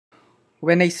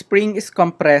When a spring is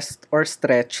compressed or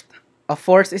stretched, a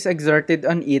force is exerted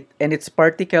on it and its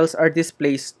particles are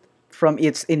displaced from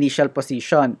its initial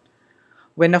position.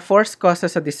 When a force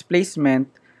causes a displacement,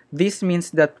 this means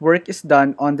that work is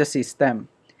done on the system.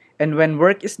 And when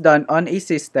work is done on a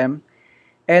system,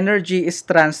 energy is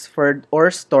transferred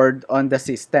or stored on the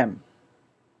system.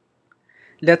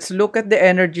 Let's look at the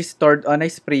energy stored on a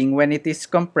spring when it is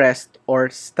compressed or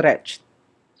stretched.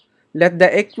 Let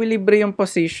the equilibrium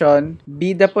position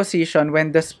be the position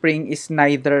when the spring is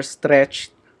neither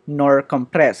stretched nor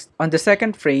compressed. On the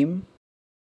second frame,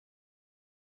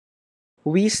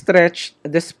 we stretch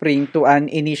the spring to an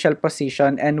initial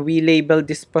position and we label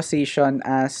this position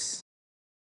as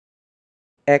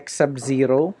x sub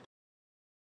 0.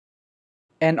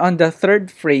 And on the third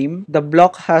frame, the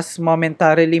block has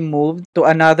momentarily moved to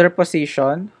another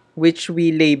position which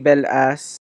we label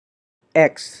as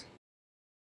x.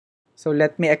 So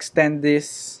let me extend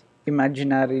this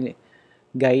imaginary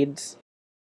guides.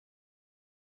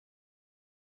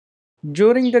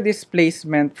 During the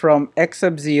displacement from x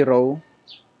sub 0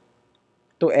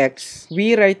 to x,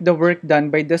 we write the work done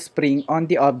by the spring on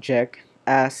the object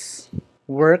as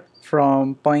work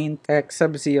from point x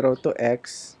sub 0 to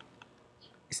x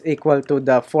is equal to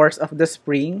the force of the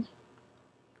spring,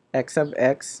 x sub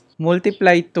x,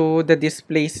 multiplied to the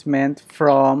displacement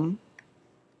from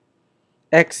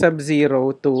x sub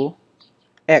 0 to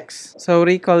x. So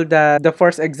recall that the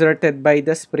force exerted by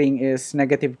the spring is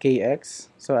negative kx.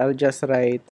 So I'll just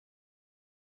write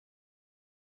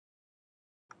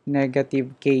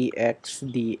negative kx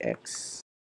dx.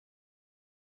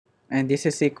 And this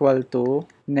is equal to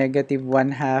negative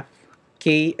 1/2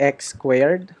 kx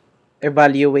squared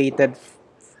evaluated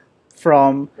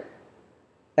from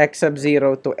x sub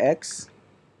 0 to x.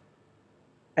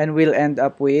 And we'll end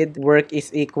up with work is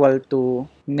equal to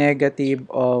negative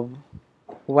of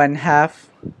 1/2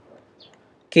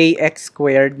 kx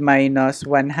squared minus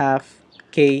 1/2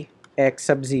 kx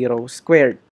sub 0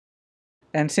 squared.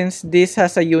 And since this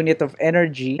has a unit of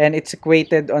energy and it's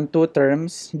equated on two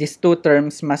terms, these two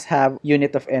terms must have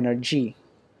unit of energy.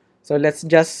 So let's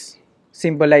just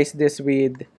symbolize this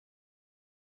with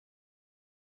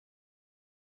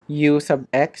u sub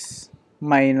x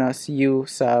minus u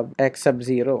sub x sub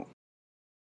 0.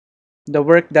 The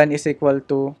work done is equal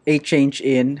to a change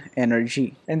in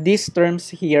energy. And these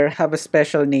terms here have a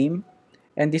special name,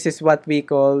 and this is what we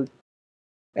call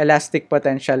elastic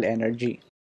potential energy.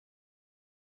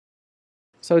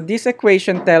 So this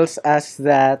equation tells us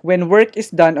that when work is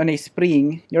done on a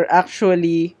spring, you're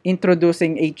actually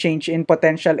introducing a change in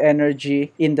potential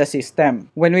energy in the system.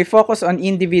 When we focus on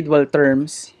individual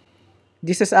terms,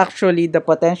 this is actually the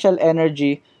potential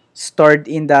energy stored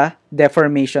in the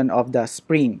deformation of the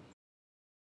spring.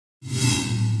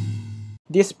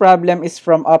 This problem is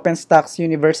from OpenStax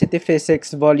University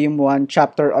Physics Volume 1,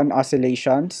 Chapter on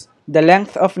Oscillations. The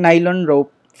length of nylon rope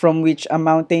from which a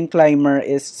mountain climber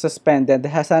is suspended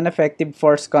has an effective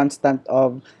force constant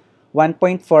of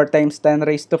 1.4 times 10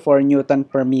 raised to 4 Newton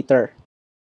per meter.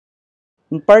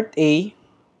 In part A,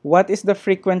 what is the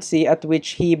frequency at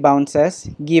which he bounces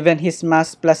given his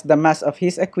mass plus the mass of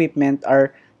his equipment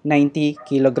are 90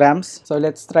 kilograms. So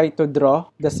let's try to draw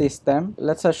the system.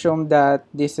 Let's assume that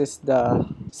this is the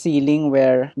ceiling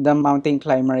where the mountain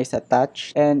climber is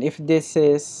attached. And if this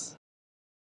is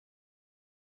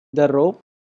the rope,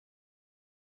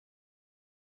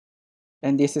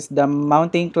 and this is the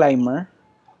mountain climber.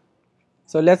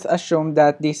 So let's assume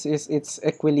that this is its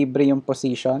equilibrium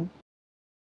position.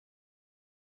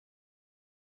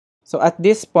 So at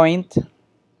this point,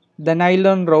 the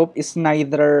nylon rope is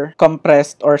neither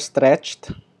compressed or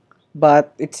stretched,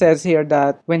 but it says here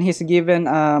that when he's given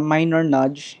a minor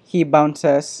nudge, he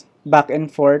bounces back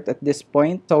and forth at this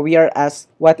point. So we are asked,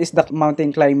 what is the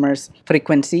mountain climber's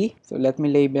frequency? So let me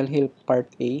label here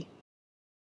part A.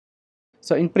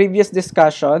 So in previous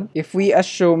discussion, if we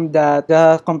assume that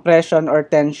the compression or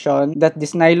tension that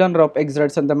this nylon rope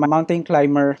exerts on the mountain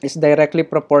climber is directly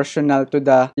proportional to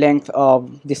the length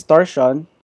of distortion,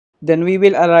 then we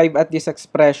will arrive at this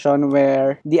expression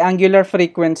where the angular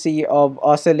frequency of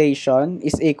oscillation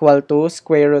is equal to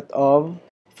square root of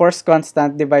force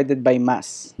constant divided by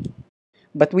mass.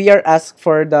 But we are asked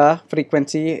for the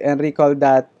frequency, and recall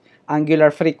that angular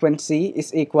frequency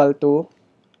is equal to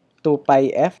 2 pi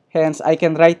f. Hence, I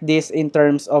can write this in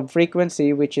terms of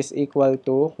frequency, which is equal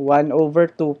to 1 over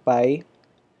 2 pi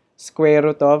square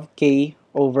root of k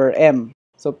over m.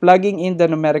 So plugging in the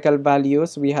numerical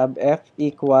values, we have f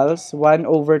equals 1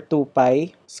 over 2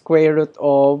 pi square root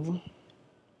of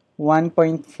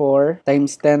 1.4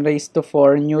 times 10 raised to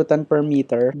 4 Newton per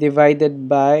meter divided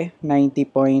by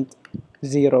 90.8.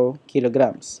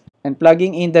 kilograms. And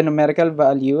plugging in the numerical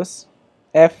values,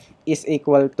 F is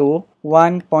equal to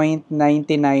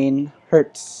 1.99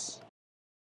 hertz.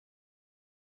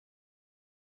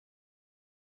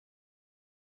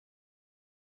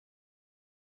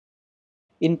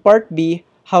 In part B,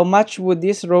 how much would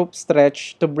this rope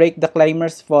stretch to break the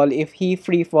climber's fall if he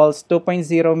free falls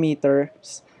 2.0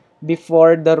 meters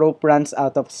before the rope runs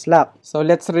out of slack? So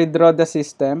let's redraw the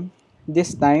system.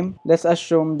 This time, let's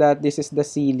assume that this is the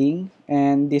ceiling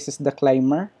and this is the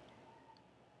climber.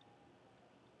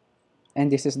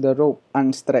 And this is the rope,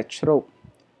 unstretched rope.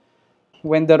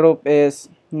 When the rope is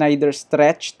neither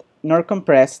stretched nor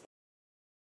compressed,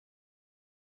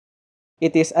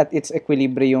 it is at its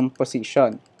equilibrium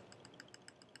position.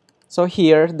 So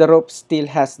here, the rope still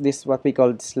has this what we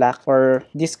call slack, or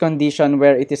this condition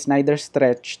where it is neither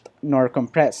stretched nor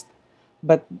compressed.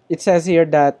 But it says here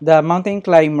that the mountain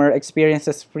climber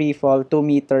experiences free fall 2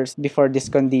 meters before this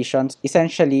condition.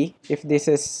 Essentially, if this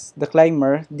is the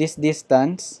climber, this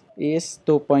distance is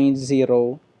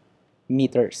 2.0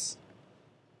 meters.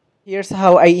 Here's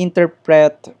how I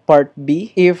interpret part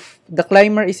B. If the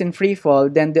climber is in free fall,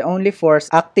 then the only force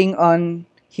acting on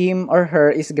him or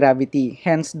her is gravity.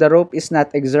 Hence, the rope is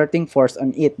not exerting force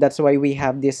on it. That's why we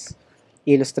have this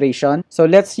illustration. So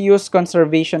let's use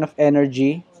conservation of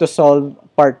energy to solve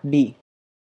part B.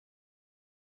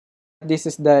 This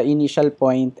is the initial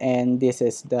point and this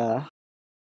is the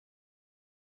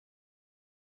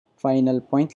final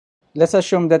point. Let's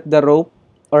assume that the rope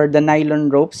or the nylon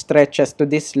rope stretches to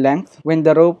this length. When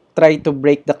the rope tries to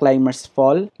break the climber's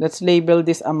fall, let's label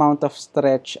this amount of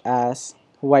stretch as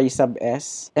y sub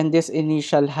s and this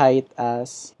initial height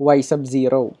as y sub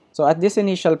 0. So at this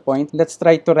initial point, let's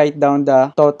try to write down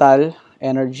the total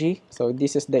energy. So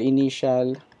this is the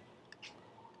initial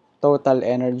total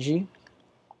energy.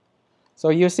 So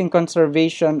using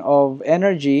conservation of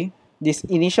energy, this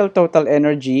initial total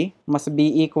energy must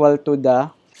be equal to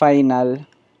the final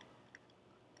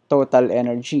total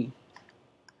energy.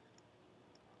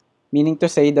 Meaning to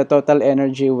say the total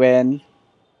energy when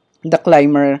the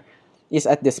climber is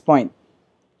at this point.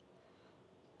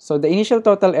 So the initial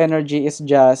total energy is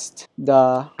just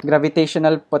the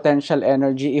gravitational potential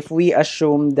energy if we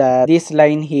assume that this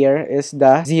line here is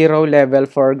the zero level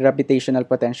for gravitational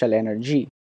potential energy.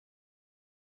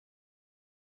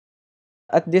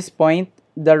 At this point,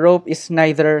 the rope is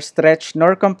neither stretched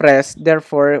nor compressed,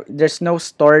 therefore there's no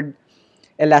stored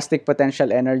elastic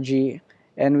potential energy.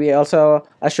 And we also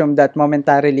assume that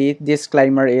momentarily this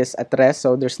climber is at rest,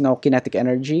 so there's no kinetic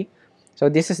energy. So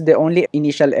this is the only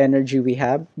initial energy we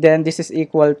have. Then this is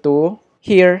equal to,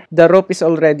 here, the rope is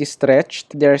already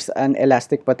stretched. There's an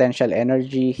elastic potential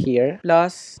energy here.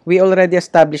 Plus, we already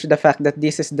established the fact that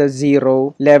this is the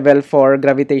zero level for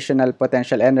gravitational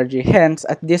potential energy. Hence,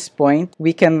 at this point,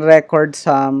 we can record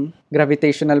some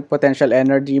gravitational potential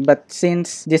energy. But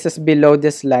since this is below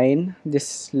this line,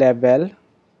 this level,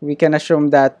 we can assume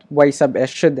that y sub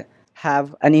s should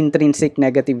have an intrinsic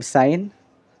negative sign.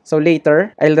 So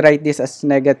later, I'll write this as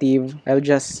negative. I'll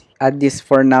just add this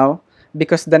for now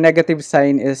because the negative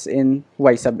sign is in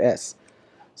y sub s.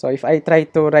 So if I try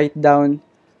to write down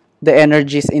the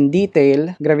energies in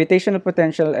detail, gravitational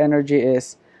potential energy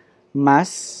is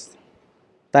mass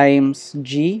times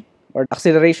g, or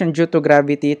acceleration due to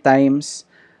gravity times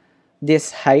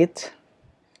this height,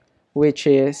 which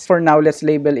is, for now, let's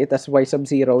label it as y sub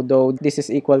 0, though this is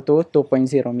equal to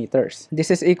 2.0 meters. This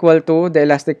is equal to the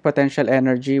elastic potential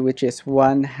energy, which is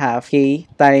 1/2 k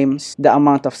times the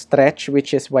amount of stretch,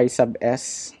 which is y sub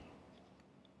s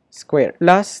squared,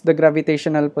 plus the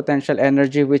gravitational potential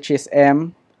energy, which is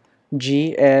mg,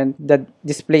 and the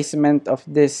displacement of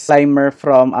this climber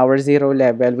from our zero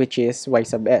level, which is y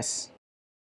sub s.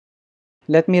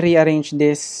 Let me rearrange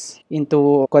this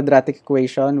into quadratic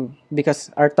equation because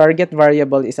our target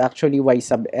variable is actually y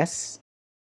sub s,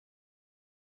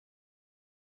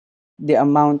 the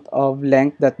amount of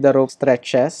length that the rope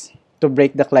stretches to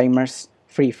break the climber's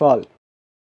free fall,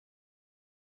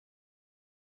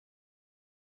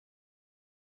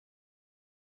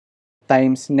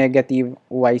 times negative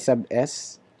y sub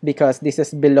s, because this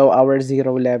is below our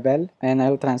zero level, and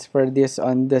I'll transfer this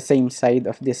on the same side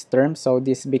of this term, so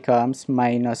this becomes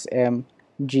minus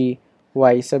mg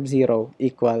y sub 0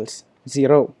 equals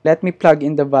 0. Let me plug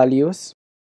in the values.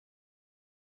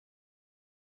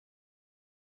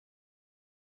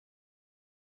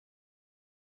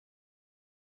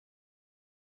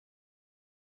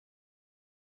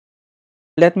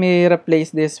 Let me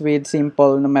replace this with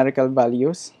simple numerical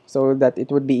values so that it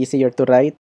would be easier to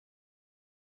write.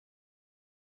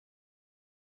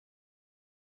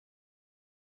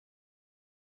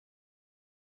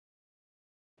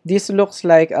 This looks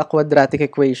like a quadratic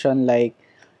equation like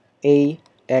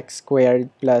ax squared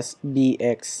plus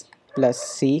bx plus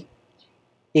c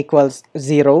equals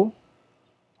 0.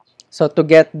 So to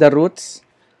get the roots,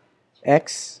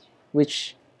 x,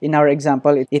 which in our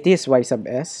example, it is y sub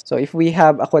s. So if we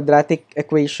have a quadratic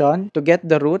equation, to get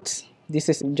the roots, this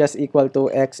is just equal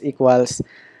to x equals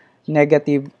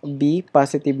negative b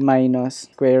positive minus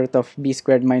square root of b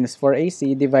squared minus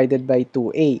 4ac divided by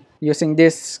 2a. Using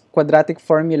this quadratic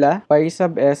formula, y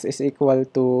sub s is equal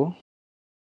to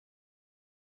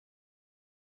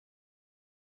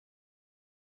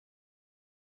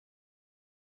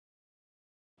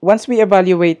once we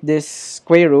evaluate this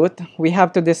square root, we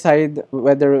have to decide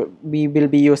whether we will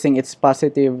be using its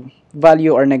positive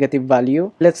value or negative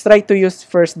value. Let's try to use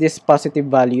first this positive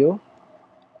value.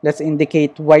 Let's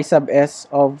indicate y sub s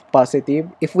of positive.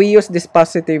 If we use this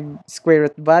positive square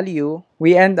root value,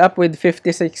 we end up with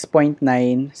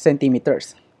 56.9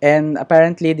 centimeters. And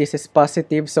apparently this is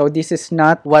positive, so this is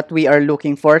not what we are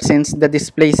looking for since the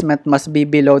displacement must be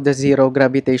below the zero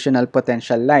gravitational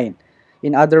potential line.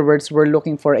 In other words, we're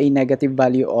looking for a negative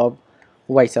value of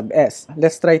y sub s.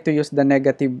 Let's try to use the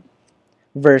negative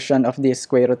version of this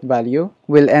square root value.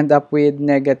 We'll end up with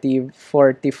negative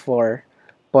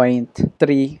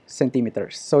 44.3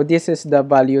 centimeters. So this is the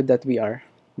value that we are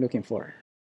looking for.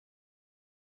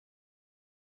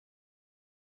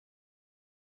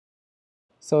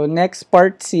 So next,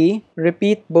 part C,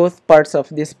 repeat both parts of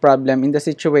this problem in the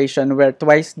situation where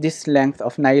twice this length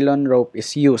of nylon rope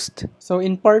is used. So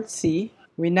in part C,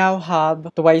 we now have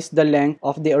twice the length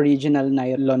of the original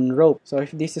nylon rope. So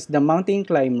if this is the mountain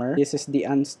climber, this is the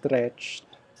unstretched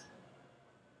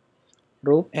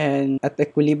rope, and at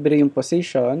equilibrium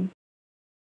position,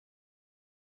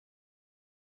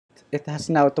 it has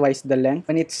now twice the length.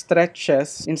 When it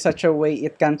stretches in such a way,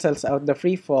 it cancels out the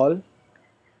free fall.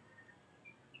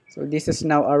 So this is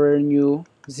now our new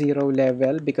zero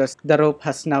level because the rope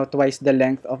has now twice the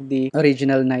length of the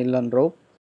original nylon rope.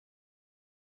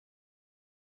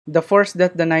 The force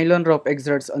that the nylon rope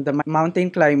exerts on the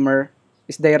mountain climber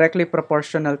is directly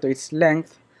proportional to its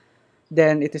length.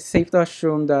 Then it is safe to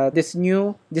assume that this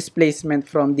new displacement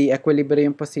from the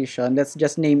equilibrium position, let's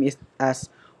just name it as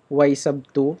y sub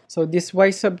 2. So this y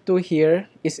sub 2 here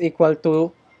is equal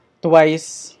to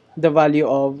twice the value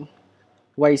of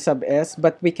y sub s,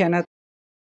 but we cannot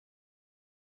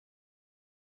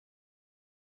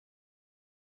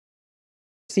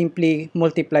simply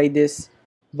multiply this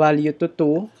value to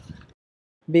 2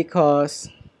 because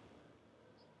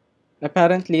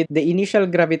apparently the initial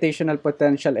gravitational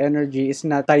potential energy is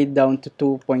not tied down to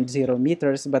 2.0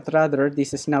 meters, but rather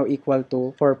this is now equal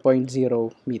to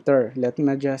 4.0 meter. Let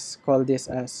me just call this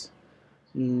as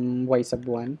y sub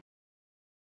 1.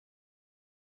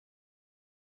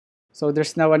 So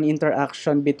there's now an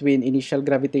interaction between initial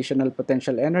gravitational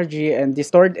potential energy, and the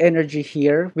stored energy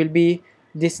here will be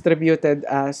distributed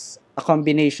as a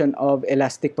combination of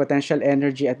elastic potential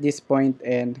energy at this point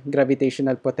and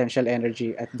gravitational potential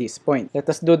energy at this point. Let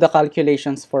us do the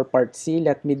calculations for part C.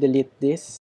 Let me delete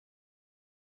this.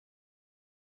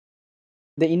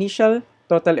 The initial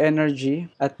total energy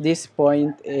at this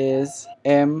point is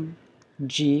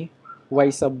mg y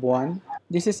sub 1.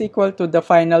 This is equal to the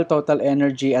final total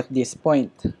energy at this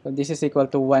point. So this is equal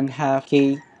to 1 half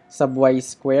k sub y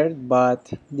squared,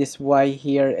 but this y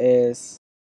here is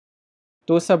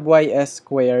 2 sub ys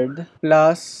squared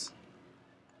plus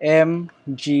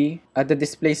mg at the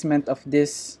displacement of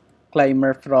this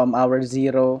climber from our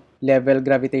zero level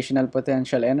gravitational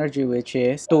potential energy, which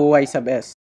is 2y sub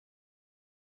s.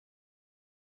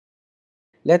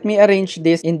 Let me arrange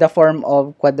this in the form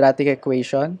of quadratic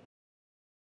equation.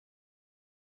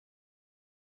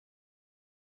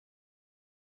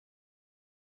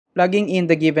 Plugging in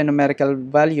the given numerical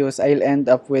values, I'll end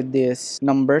up with these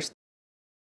numbers.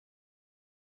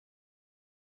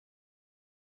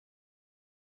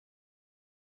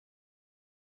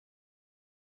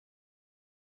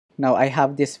 Now I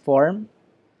have this form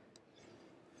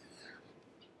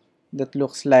that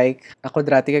looks like a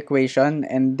quadratic equation,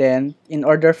 and then in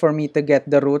order for me to get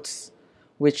the roots,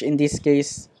 which in this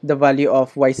case the value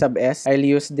of y sub s, I'll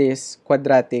use this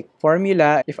quadratic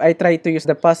formula. If I try to use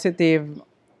the positive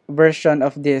version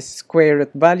of this square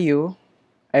root value,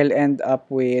 I'll end up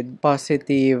with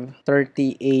positive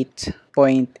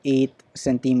 38.8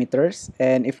 centimeters.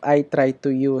 And if I try to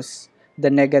use the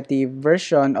negative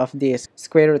version of this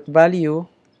square root value,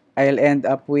 I'll end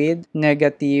up with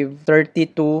negative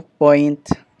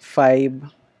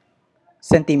 32.5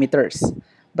 centimeters.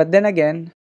 But then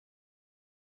again,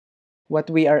 what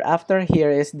we are after here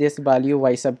is this value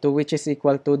y sub 2, which is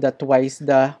equal to the twice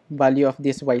the value of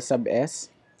this y sub s.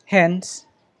 Hence,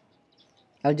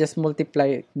 I'll just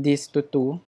multiply this to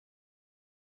 2.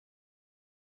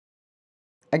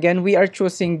 Again, we are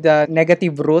choosing the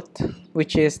negative root,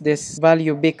 which is this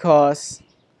value, because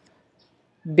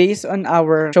based on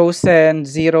our chosen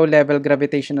zero level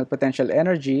gravitational potential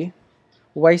energy,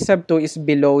 y sub 2 is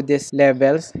below these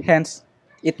levels, hence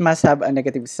it must have a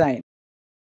negative sign.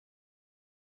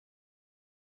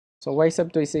 So y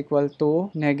sub 2 is equal to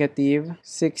negative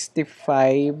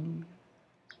 65.0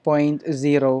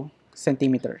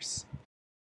 centimeters.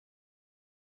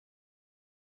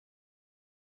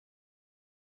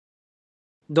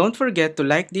 Don't forget to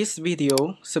like this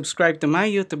video, subscribe to my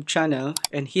YouTube channel,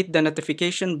 and hit the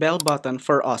notification bell button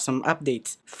for awesome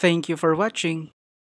updates. Thank you for watching!